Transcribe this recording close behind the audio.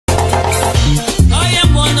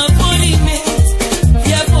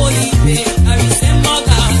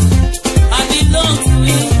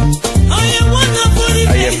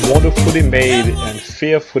wonderfully made and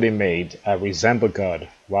fearfully made, I resemble God.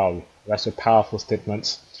 Wow, that's a powerful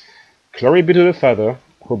statement. Glory be to the Father,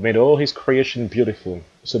 who made all his creation beautiful,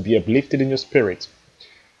 so be uplifted in your spirit.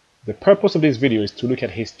 The purpose of this video is to look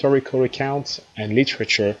at historical accounts and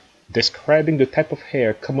literature describing the type of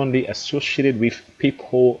hair commonly associated with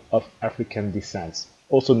people of African descent,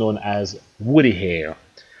 also known as woody hair.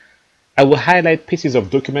 I will highlight pieces of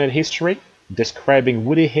documented history describing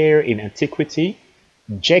woody hair in antiquity,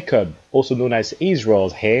 Jacob, also known as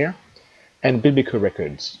Israel's hair, and biblical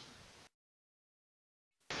records.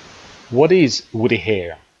 What is woody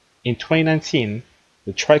hair? In 2019,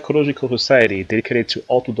 the Trichological Society, dedicated to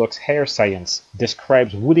orthodox hair science,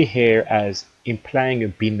 describes woody hair as implying a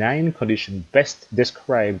benign condition best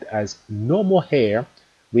described as normal hair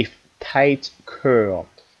with tight curl,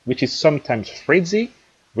 which is sometimes frizzy,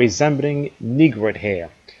 resembling negroid hair.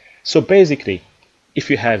 So basically, if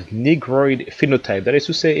you have negroid phenotype, that is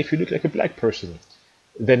to say, if you look like a black person,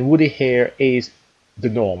 then woody hair is the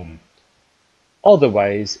norm.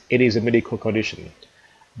 Otherwise, it is a medical condition.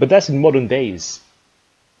 But that's in modern days.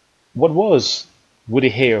 What was woody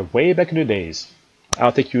hair way back in the days?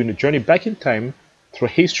 I'll take you on a journey back in time through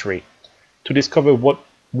history to discover what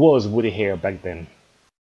was woody hair back then.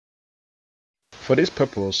 For this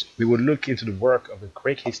purpose, we will look into the work of the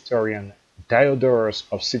Greek historian Diodorus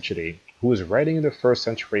of Sicily, who was writing in the 1st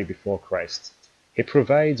century before Christ. He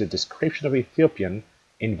provides a description of Ethiopian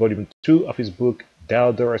in volume 2 of his book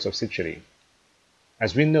Diodorus of Sicily.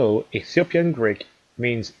 As we know, Ethiopian Greek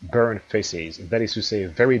means burnt faces, that is to say,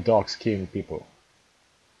 very dark-skinned people.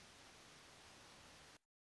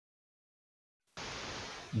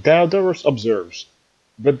 Diodorus observes,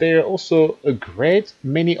 but there are also a great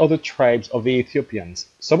many other tribes of the Ethiopians,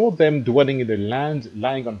 some of them dwelling in the land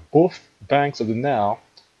lying on both banks of the Nile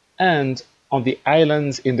and on the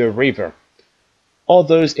islands in the river,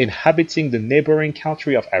 others inhabiting the neighboring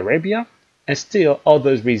country of Arabia, and still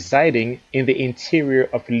others residing in the interior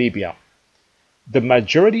of Libya. The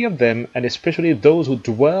majority of them, and especially those who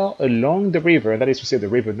dwell along the river, that is to say the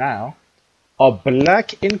river Nile, are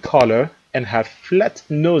black in color and have flat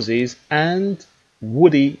noses and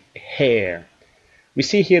woody hair. We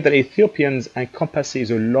see here that Ethiopians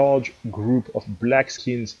encompasses a large group of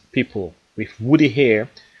black-skinned people with woody hair,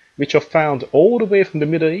 which are found all the way from the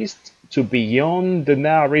Middle East to beyond the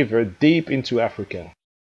Nile River deep into Africa.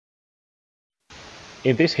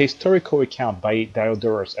 In this historical account by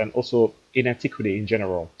Diodorus, and also in antiquity in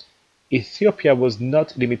general, Ethiopia was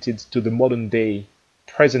not limited to the modern-day,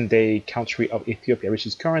 present-day country of Ethiopia, which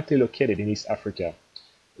is currently located in East Africa.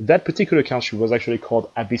 That particular country was actually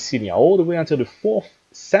called Abyssinia all the way until the 4th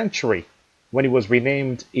century, when it was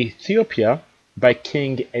renamed Ethiopia by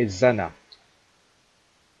King Ezana.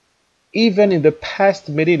 Even in the past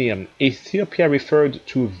millennium, Ethiopia referred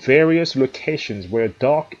to various locations where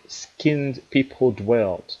dark-skinned people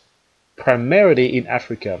dwelled, primarily in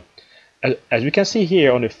Africa. As we can see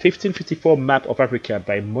here on the 1554 map of Africa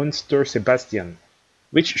by Munster Sebastian,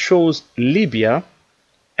 which shows Libya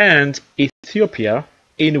and Ethiopia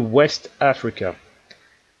in West Africa.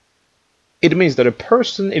 It means that a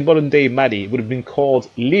person in modern-day Mali would have been called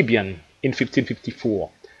Libyan in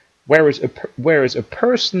 1554. Whereas a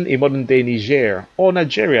person in modern-day Niger or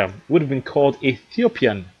Nigeria would have been called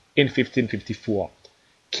Ethiopian in 1554.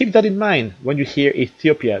 Keep that in mind when you hear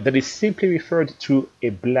Ethiopia, that is simply referred to a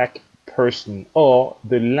black person or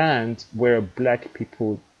the land where black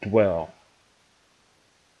people dwell.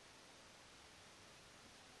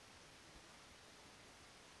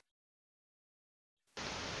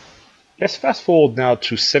 Let's fast forward now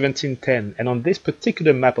to 1710, and on this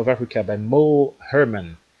particular map of Africa by Mo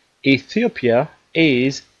Herman, Ethiopia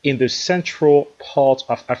is in the central part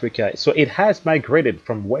of Africa. So it has migrated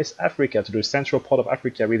from West Africa to the central part of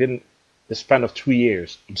Africa within the span of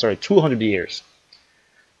 200 years.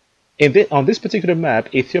 On this particular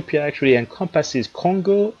map, Ethiopia actually encompasses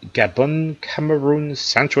Congo, Gabon, Cameroon,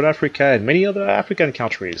 Central Africa, and many other African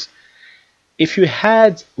countries. If you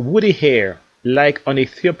had woody hair like an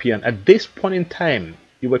Ethiopian at this point in time,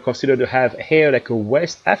 you were considered to have hair like a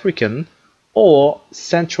West African or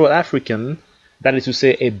Central African, that is to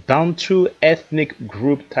say a Bantu ethnic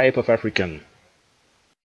group type of African.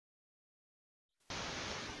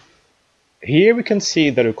 Here we can see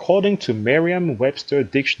that according to Merriam-Webster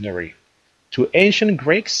Dictionary, to ancient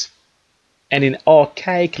Greeks and in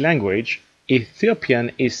archaic language,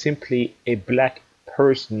 Ethiopian is simply a black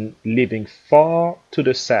person living far to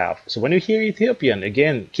the south. So when you hear Ethiopian,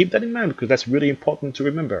 again, keep that in mind because that's really important to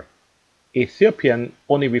remember. Ethiopian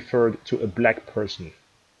only referred to a black person.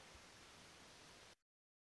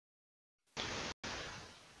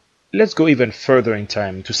 Let's go even further in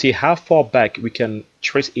time to see how far back we can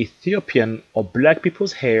trace Ethiopian or black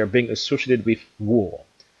people's hair being associated with wool.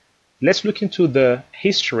 Let's look into the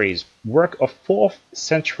histories, work of 4th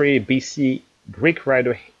century BC Greek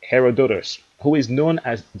writer Herodotus, who is known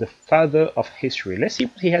as the father of history. Let's see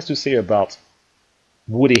what he has to say about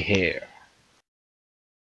woody hair.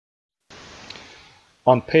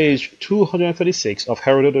 On page 236 of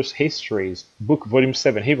Herodotus' Histories, book volume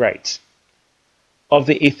 7, he writes, "Of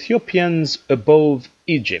the Ethiopians above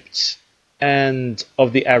Egypt, and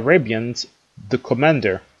of the Arabians, the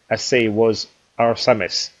commander, I say, was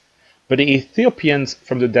Arsames. But the Ethiopians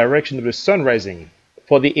from the direction of the sun rising,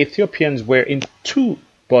 for the Ethiopians were in two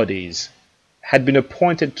bodies, had been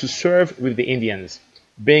appointed to serve with the Indians,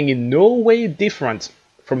 being in no way different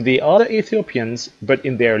from the other Ethiopians, but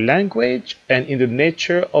in their language and in the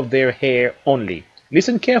nature of their hair only."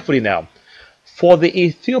 Listen carefully now. For the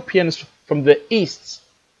Ethiopians from the east,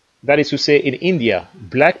 that is to say in India,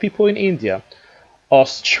 black people in India, are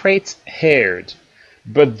straight-haired.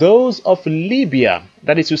 But those of Libya,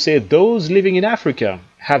 that is to say those living in Africa,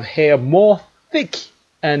 have hair more thick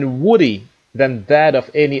and woody than that of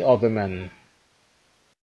any other man.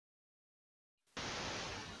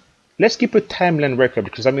 Let's keep a timeline record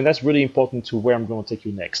because that's really important to where I'm going to take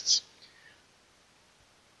you next.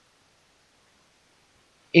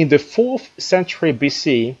 In the 4th century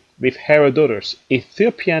BC, with Herodotus,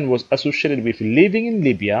 Ethiopian was associated with living in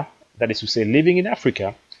Libya, that is to say living in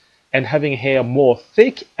Africa, and having hair more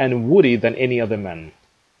thick and woody than any other man.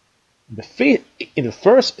 In the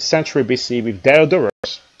 1st century BC with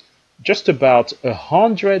Diodorus, just about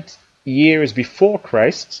 100 years before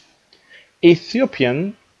Christ,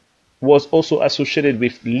 Ethiopian was also associated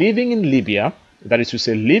with living in Libya, that is to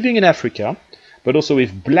say living in Africa, but also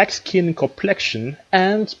with black skin complexion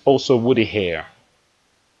and also woody hair.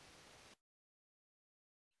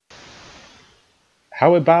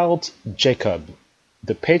 How about Jacob,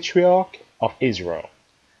 the patriarch of Israel?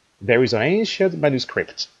 There is an ancient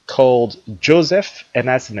manuscript called Joseph and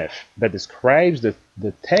Asenath that describes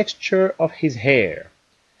the texture of his hair.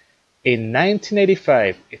 In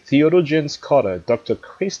 1985, theologian scholar Dr.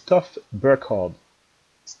 Christoph Burkhardt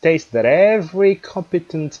states that every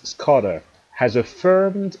competent scholar has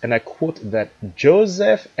affirmed, and I quote, that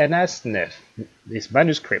Joseph and Asenath, this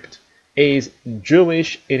manuscript, is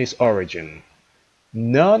Jewish in its origin.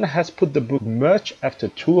 None has put the book much after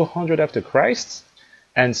 200 after Christ,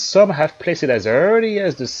 and some have placed it as early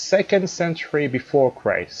as the 2nd century before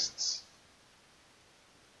Christ.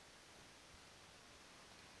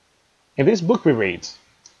 In this book we read,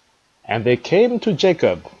 "And they came to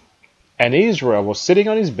Jacob, and Israel was sitting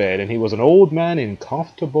on his bed, and he was an old man in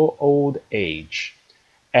comfortable old age.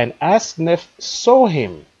 And Asenath saw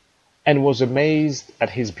him, and was amazed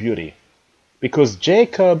at his beauty, because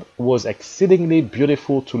Jacob was exceedingly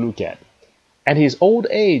beautiful to look at, and his old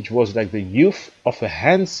age was like the youth of a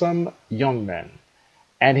handsome young man,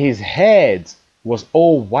 and his head was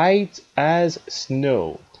all white as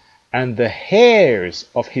snow, and the hairs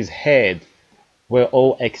of his head were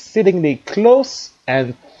all exceedingly close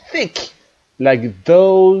and thick, like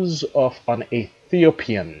those of an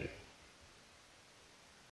Ethiopian."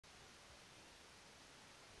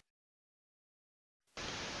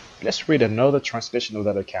 Let's read another translation of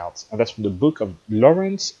that account, and that's from the book of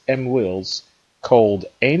Lawrence M. Wills called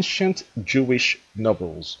Ancient Jewish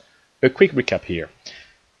Novels. A quick recap here.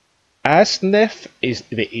 Asenath is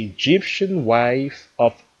the Egyptian wife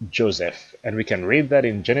of Joseph, and we can read that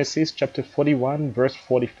in Genesis chapter 41, verse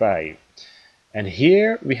 45. And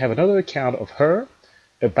here we have another account of her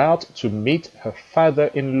about to meet her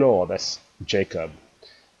father-in-law, that's Jacob.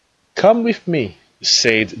 "Come with me,"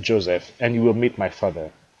 said Joseph, "and you will meet my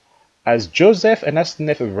father." As Joseph and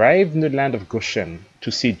Asenath arrived in the land of Goshen to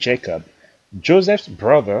see Jacob, Joseph's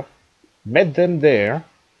brother met them there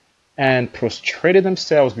and prostrated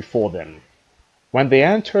themselves before them. When they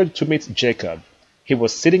entered to meet Jacob, he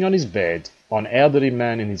was sitting on his bed, an elderly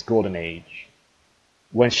man in his golden age.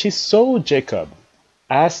 When she saw Jacob,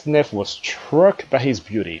 Asenath was struck by his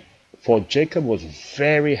beauty, for Jacob was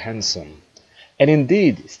very handsome, and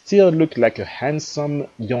indeed still looked like a handsome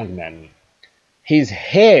young man. His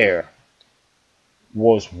hair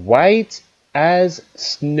was white as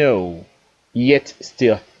snow, yet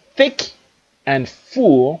still thick and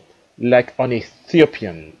full like an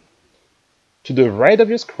Ethiopian. To the right of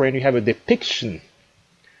your screen, you have a depiction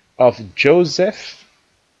of Joseph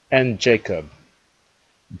and Jacob.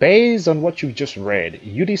 Based on what you've just read,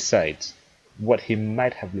 you decide what he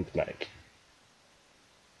might have looked like.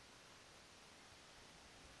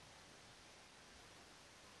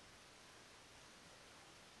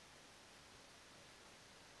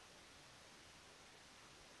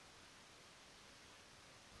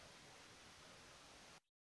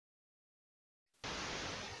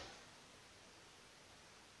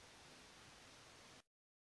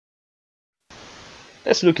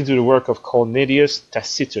 Let's look into the work of Cornelius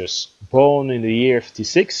Tacitus, born in the year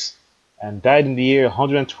 56 and died in the year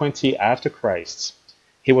 120 after Christ.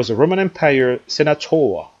 He was a Roman Empire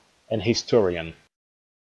senator and historian.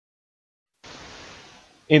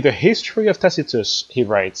 In the history of Tacitus, he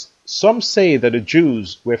writes, "Some say that the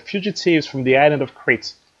Jews were fugitives from the island of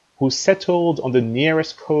Crete, who settled on the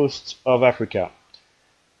nearest coast of Africa.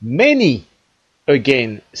 Many,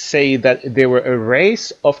 again, say that they were a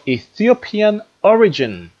race of Ethiopian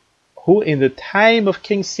origin, who in the time of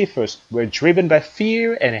King Cephas were driven by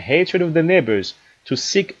fear and hatred of their neighbors to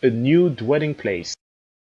seek a new dwelling place."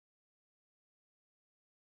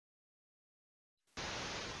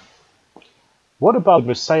 What about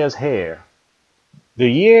Messiah's hair? The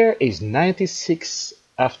year is 96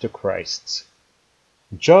 after Christ.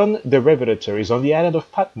 John the Revelator is on the island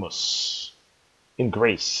of Patmos in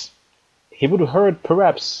Greece. He would have heard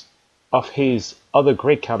perhaps of his other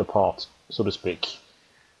great counterpart, so to speak,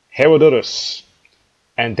 Herodotus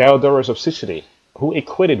and Diodorus of Sicily, who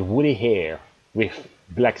equated woolly hair with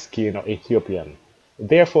black skin or Ethiopian.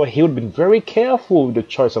 Therefore, he would have been very careful with the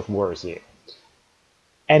choice of words here.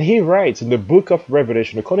 And he writes in the book of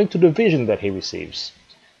Revelation according to the vision that he receives.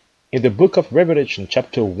 In the book of Revelation,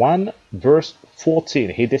 chapter 1, verse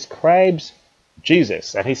 14, he describes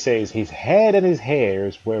Jesus and he says, "His head and his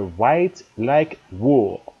hairs were white like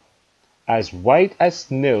wool, as white as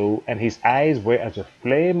snow, and his eyes were as a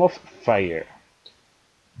flame of fire."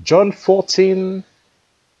 John 14,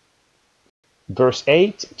 verse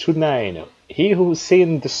 8 to 9, "He who has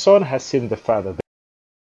seen the Son has seen the Father."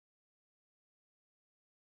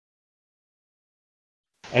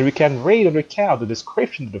 And we can read on account the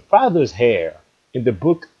description of the Father's hair in the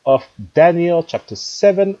book of Daniel chapter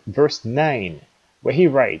 7 verse 9, where he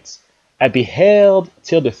writes, "I beheld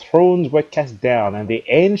till the thrones were cast down, and the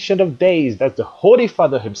Ancient of Days, that's the Holy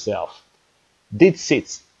Father himself, did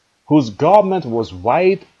sit, whose garment was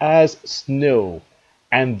white as snow,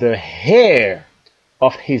 and the hair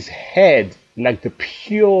of his head like the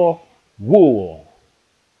pure wool."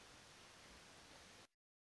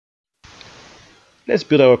 Let's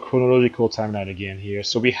build our chronological timeline again here.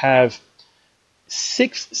 So we have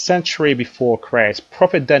 6th century before Christ,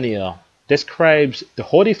 Prophet Daniel describes the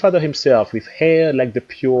Holy Father himself with hair like the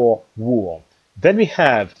pure wool. Then we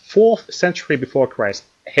have 4th century before Christ,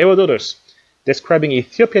 Herodotus describing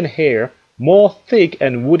Ethiopian hair more thick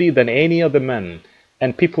and woody than any other man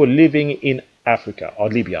and people living in Africa or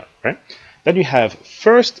Libya. Right? Then we have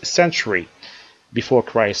 1st century before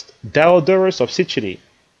Christ, Diodorus of Sicily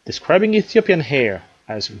describing Ethiopian hair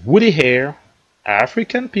as woody hair,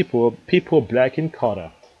 African people black in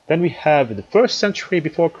color. Then we have the 1st century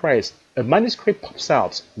before Christ, a manuscript pops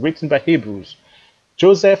out written by Hebrews,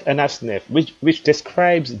 Joseph and Asneth, which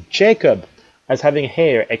describes Jacob as having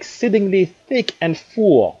hair exceedingly thick and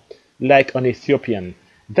full like an Ethiopian.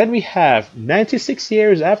 Then we have 96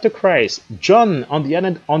 years after Christ, John on the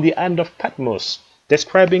island of Patmos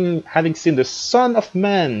describing having seen the Son of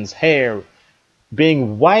Man's hair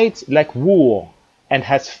being white like wool and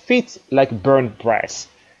has feet like burnt brass.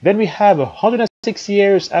 Then we have 106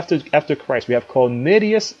 years after Christ, we have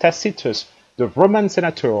Cornelius Tacitus, the Roman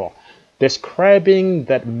senator, describing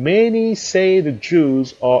that many say the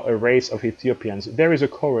Jews are a race of Ethiopians. There is a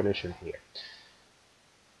correlation here.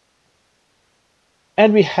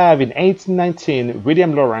 And we have in 1819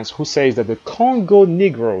 William Lawrence, who says that the Congo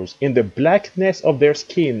Negroes in the blackness of their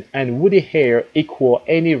skin and woody hair equal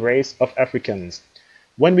any race of Africans.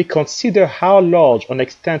 When we consider how large an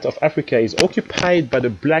extent of Africa is occupied by the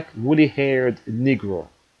black woolly-haired Negro.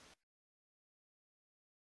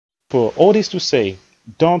 For all this to say,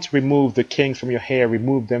 don't remove the kings from your hair,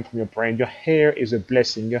 remove them from your brain. Your hair is a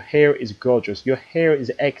blessing. Your hair is gorgeous. Your hair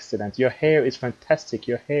is excellent. Your hair is fantastic.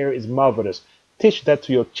 Your hair is marvelous. Teach that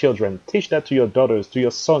to your children. Teach that to your daughters, to your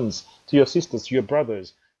sons, to your sisters, to your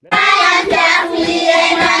brothers.